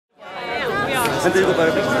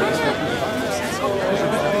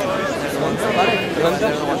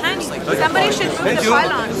Somebody should put the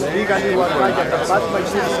pylons.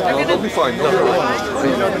 We'll be fine.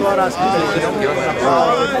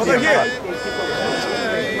 Over here.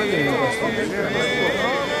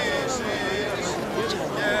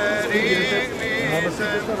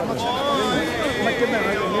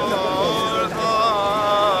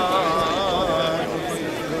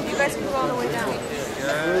 You guys can go all the way down.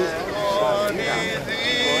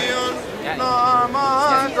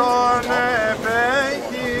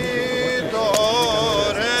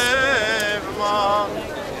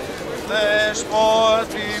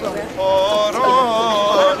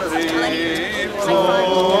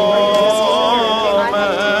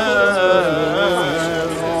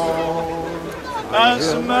 As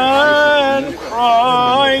man,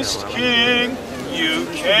 Christ King, you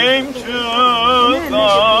came to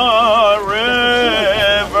the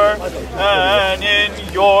river, and in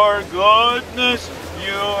your goodness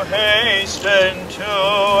you hasten to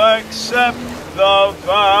accept the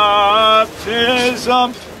baptism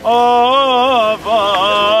of a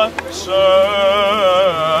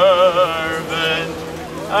servant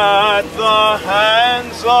at the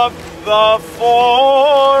hands of the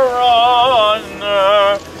forerunner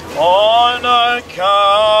on account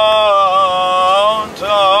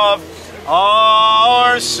of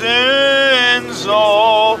our sins,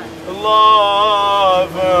 O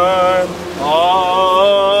lover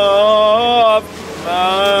of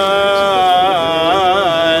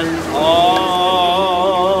mankind.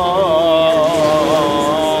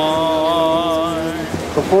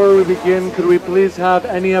 Before we begin, could we please have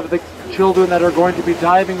any of the children that are going to be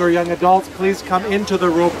diving or young adults please come into the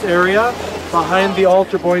roped area behind the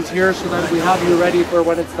altar boys here so that we have you ready for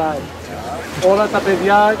when it's time. Όλα τα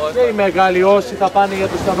παιδιά και οι μεγάλοι όσοι θα πάνε για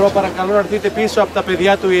το Σταυρό παρακαλώ να έρθετε πίσω από τα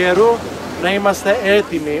παιδιά του ιερού να είμαστε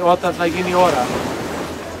έτοιμοι όταν θα γίνει η ώρα.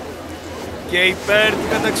 Και υπέρ του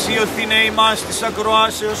καταξιωθήνε ημάς της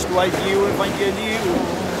ακροάσεως του Αγίου Ευαγγελίου.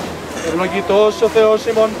 Ευλογητός ο Θεός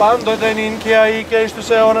ημών πάντοτε νυν και αεί και εις τους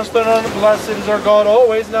αιώνας των αιώνων. Blessed is our God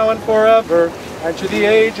always, now and forever, and to the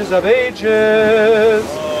ages of ages.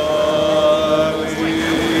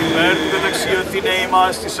 Υπέρ του καταξιωθήνε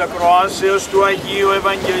ημάς της ακροάσεως του Αγίου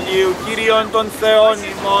Ευαγγελίου, Κύριον των Θεών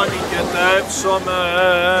ημών ηκετεύσομαι.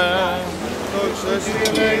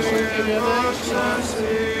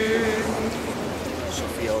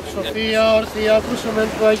 Σοφία ορθία ακούσομεν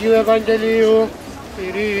του Αγίου Ευαγγελίου,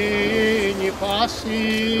 ειρήνη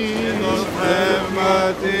πάση. Το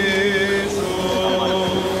πνεύμα σου.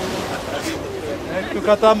 Εκ του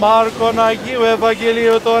κατά Μάρκον Αγίου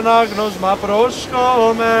Ευαγγελίου το ανάγνωσμα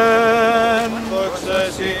προσκόμεν.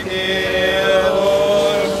 Δόξα σοι Κύριε,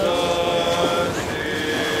 δόξα σοι.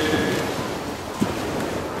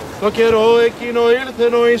 Το καιρό εκείνο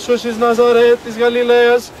ήλθεν ο Ιησούς εις Ναζαρέτ της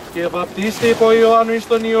Γαλιλαίας και βαπτίστη υπό Ιωάννου εις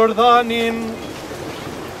τον Ιορδάνην.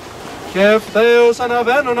 Και ευθέως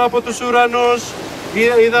αναβαίνουν από τους ουρανούς,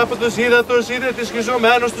 είδα από τους ύδατος, είδε τις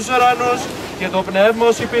χυζωμένους τους ουρανούς, και το πνεύμα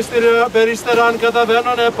ως περιστεράν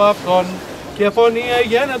καταβαίνουν επ' αυτόν, και φωνή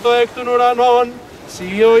εγένετο εκ των ουρανών,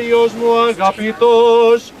 «Συ ο Υιός μου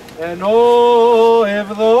αγαπητός, ενώ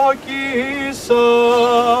ευδοκίσα».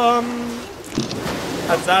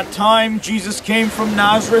 At that time, Jesus came from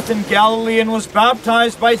Nazareth in Galilee and was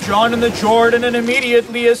baptized by John in the Jordan, and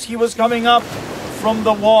immediately as he was coming up from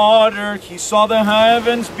the water, he saw the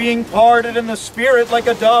heavens being parted and the Spirit like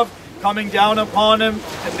a dove coming down upon him,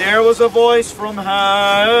 and there was a voice from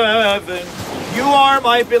heaven, "You are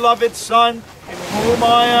my beloved Son, in whom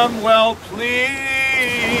I am well pleased."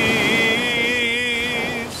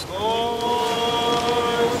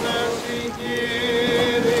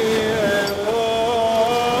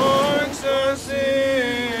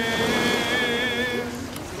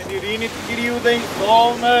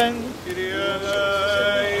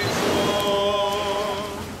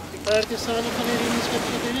 Υπέρ της άνωθεν ειρήνης και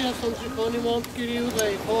της εταιρείας των ψυχών ημών του Κυρίου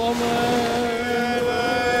δεηθόμεν.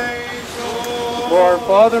 For our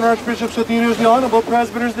Father and Archbishop Soterios, the honorable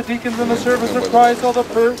presbyters, the deacons, and the servants of Christ, all the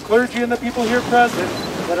clergy and the people here present,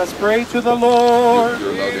 let us pray to the Lord.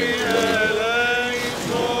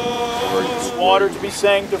 Water to be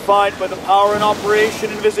sanctified by the power and operation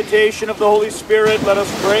and visitation of the Holy Spirit, let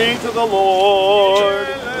us pray to the Lord.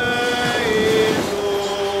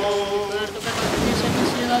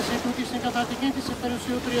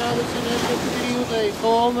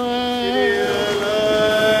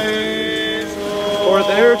 For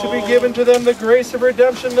there to be given to them the grace of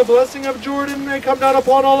redemption, the blessing of Jordan may come down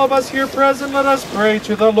upon all of us here present, let us pray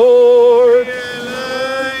to the Lord.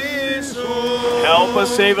 Help us,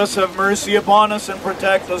 save us, have mercy upon us, and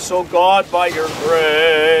protect us, O God, by your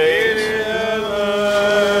grace.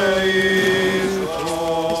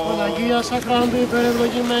 Παναγίας Ακράντου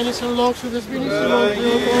υπερευλογημένης εν λόξου δεσποινής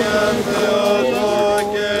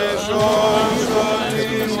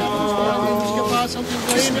και πάσαν την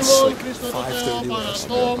ζωή ημών Χριστό το Θεό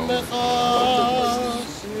παραστόμεθα.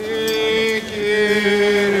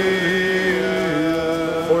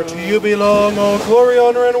 For to you belong all glory,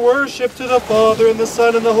 honor, and worship to the Father, and the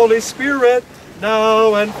Son, and the Holy Spirit,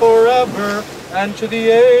 now and forever, and to the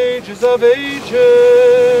ages of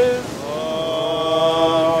ages.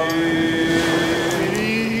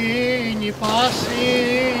 Ειρήνη πάση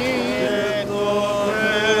και το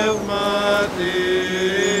πνεύμα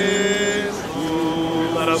της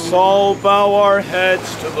Let us all bow our heads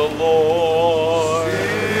to the Lord.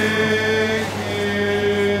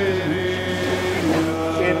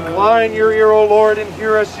 Incline your ear, O Lord, and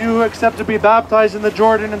hear us, you who accept to be baptized in the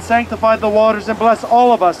Jordan and sanctify the waters, and bless all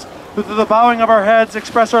of us who through the bowing of our heads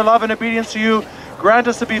express our love and obedience to you. Grant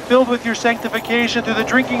us to be filled with your sanctification through the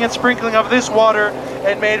drinking and sprinkling of this water,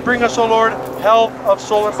 and may it bring us, O Lord, health of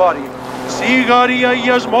soul and body. Σιγάρι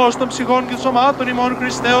αγιασμός των ψυχών και των σωμάτων ημών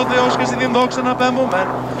Χριστέ ο Θεός και στην δόξα να πέμπομεν.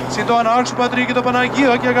 Συν το ανάξου Πατρί και το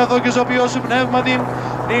Παναγίο και αγαθό και ζωπιό σου πνεύματι,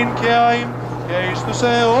 νυν και αΐμ και εις τους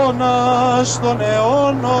αιώνας των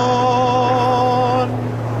αιώνων.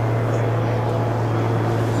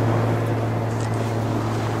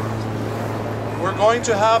 We're going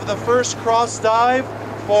to have the first cross dive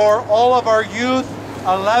for all of our youth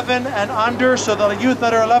 11 and under, so the youth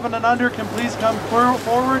that are 11 and under can please come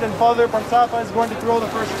forward, and Father Partsafas is going to throw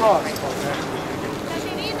the first cross.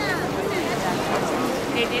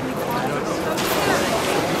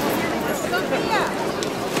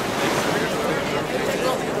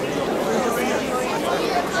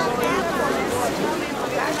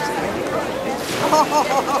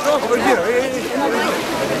 Over here.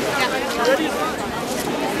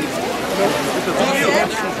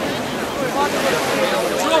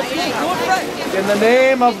 In the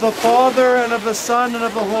name of the Father, and of the Son, and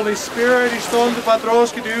of the Holy Spirit, εις τον του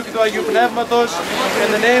Πατρός και του Υιού και του Αγίου Πνεύματος,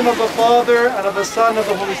 in the name of the Father, and of the Son, and of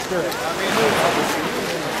the Holy Spirit.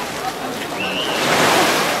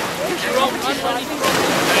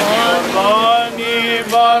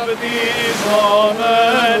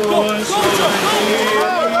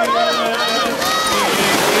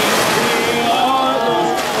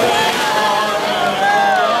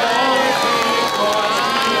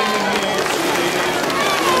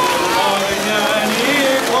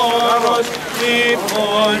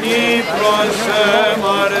 Φωνή προς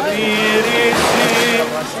εμαρτύρηση,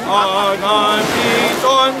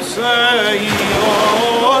 αγαπητόν σε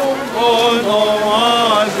Υιόν,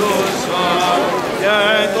 ονομάζουσα και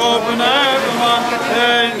το πνεύμα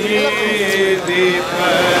εν είδη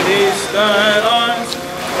περιστεράς,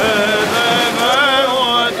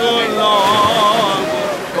 εδεβαίω του λόγου,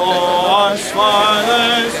 το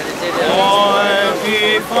ασφαλές, το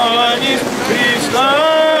επιφανής Χριστέ,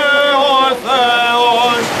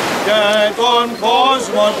 τον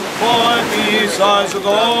κόσμον φωτίσας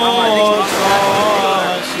δόξασι.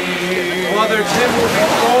 Father Tim will be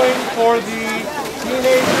throwing for the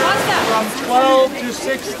teenagers from 12 to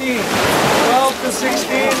 16. 12 to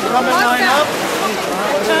 16, come and line up.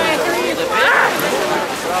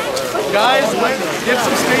 Guys, get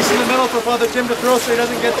some space in the middle for Father Tim to throw so he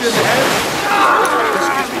doesn't get you in the head.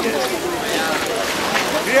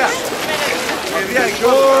 Yeah.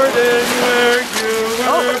 Jordan, where you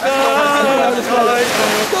were baptized,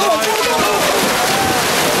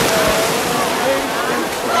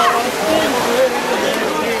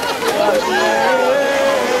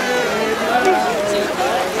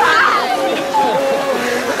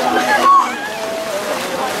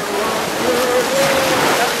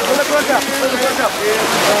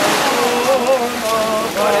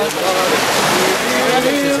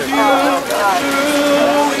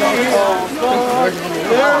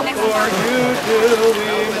 therefore you do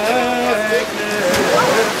we magnify.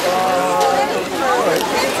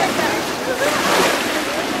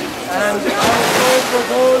 And also for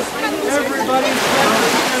those, everybody stand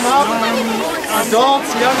up, adults,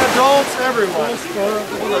 young adults, everyone.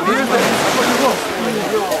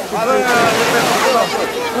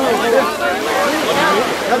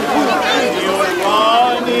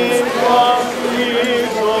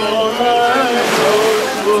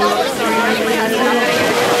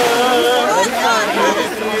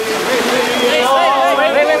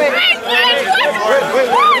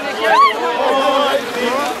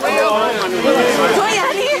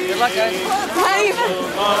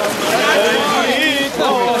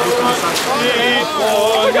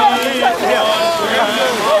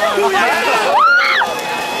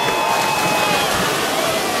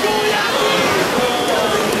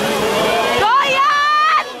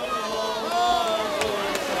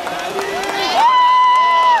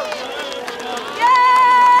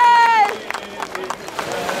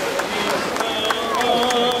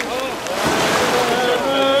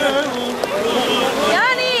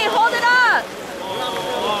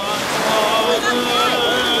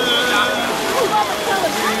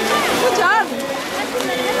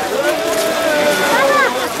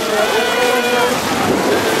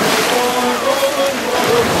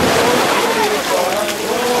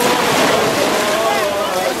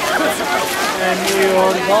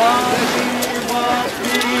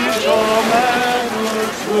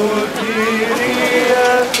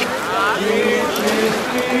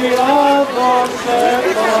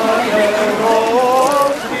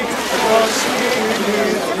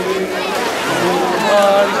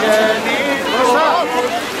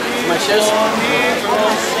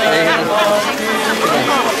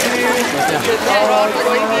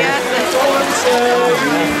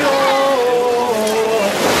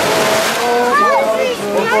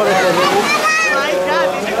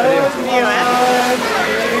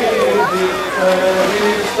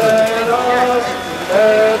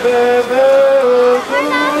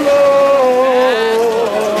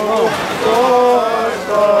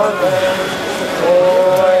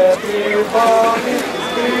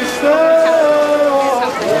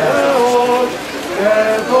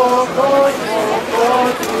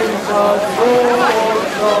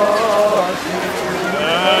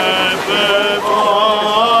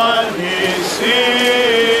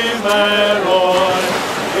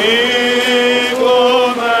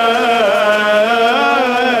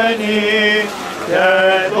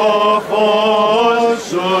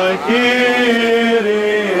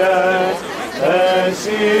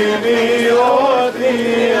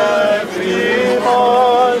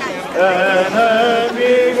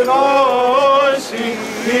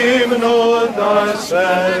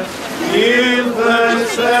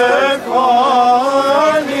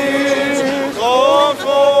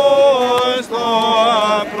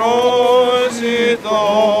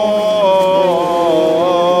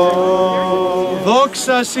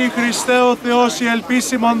 Δόξασι Χριστέ ο Θεός η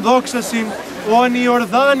ελπίσιμον δόξασιν, ον η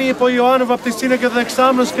Ορδάνη υπό Ιωάννου βαπτιστήνε και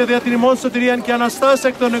δεξάμνος και δια την ημών σωτηρίαν και αναστάσε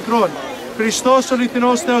εκ των νεκρών. Χριστός ο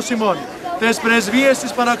λιθινός Θεός ημών. Τες πρεσβείες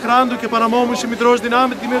της παραχράντου και παραμόμου η Μητρός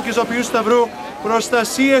δυνάμει τιμίου και ζωοποιού σταυρού,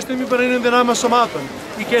 προστασίες του μη περίνων δυνάμεων σωμάτων.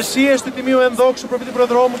 Οικεσίες του τιμίου ενδόξου προφήτη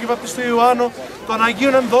προδρόμου και βαπτιστού Ιωάννου, των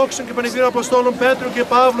Αγίων ενδόξων και πανηγύρων Αποστόλων Πέτρου και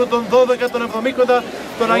Παύλου, των 12, των 70,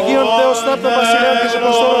 των Αγίων Θεοστάπτων Βασιλέων και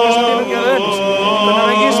Αποστόλων Κωνσταντίνου και Ελένης, των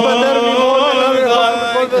Αγίης Πατέρων ημών,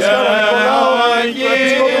 των Δασκάλων Νικολάου,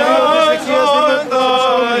 του Επισκόπου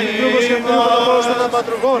των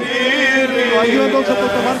Πατρογών, του Αγίου Ενδόξου από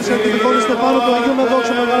το Μάρτης Ερτιδικών Στεφάνου, του Αγίου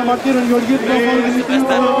Ενδόξου Μεγαλομαρτύρων Γεωργίου, του Αφάνου Δημητρίου,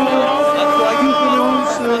 του Αγίου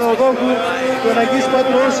Φιλεών Οδόχου, των Αγίης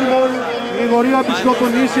Πατρός ημών, Γρηγορίου Επισκόπων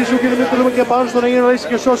Ιησού και Δημητρίου και πάνω στον Αγίων Λαΐση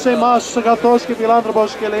και σώσε εμάς τους αγαθός και φιλάνθρωπος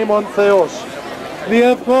και ελεήμων Θεός.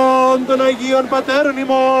 Διευχών των Αγίων Πατέρων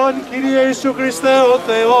ημών, Κύριε Ιησού Χριστέ ο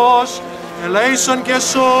Θεός, ελέησον και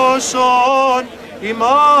σώσον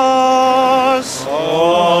ημάς.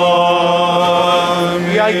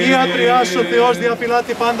 Η Αγία Τριάς ο Θεός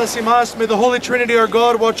διαφυλάττει πάντας ημάς. May the Holy Trinity our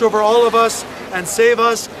God watch over all of us and save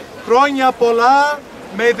us. Χρόνια πολλά.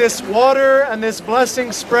 May this water and this blessing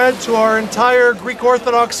spread to our entire Greek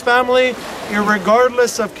Orthodox family,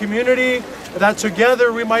 irregardless of community, that together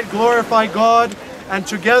we might glorify God, and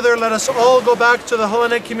together let us all go back to the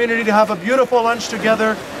Hellenic community to have a beautiful lunch together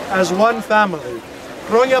as one family.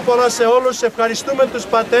 Χρόνια πολλά σε όλους. Ευχαριστούμε τους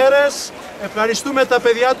πατέρες, ευχαριστούμε τα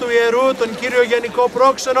παιδιά του Ιερού, τον κύριο Γενικό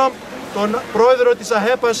Πρόξενο, τον πρόεδρο της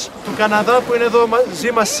ΑΧΕΠΑΣ του Καναδά που είναι εδώ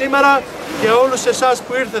μαζί μας σήμερα και όλους εσάς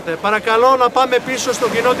που ήρθετε. Παρακαλώ να πάμε πίσω στο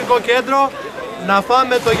κοινοτικό κέντρο, να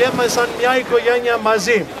φάμε το γεύμα σαν μια οικογένεια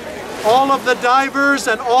μαζί. All of the divers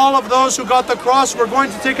and all of those who got the cross, we're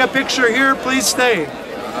going to take a picture here. Please stay.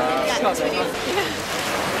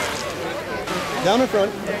 Down in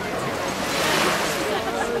front.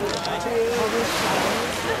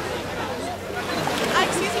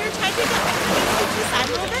 Excuse me, you're trying to get the side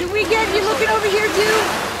a little bit? Can we get you looking over here too?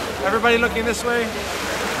 Everybody looking this way.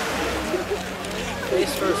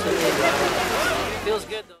 Face first. Feels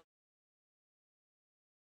good though.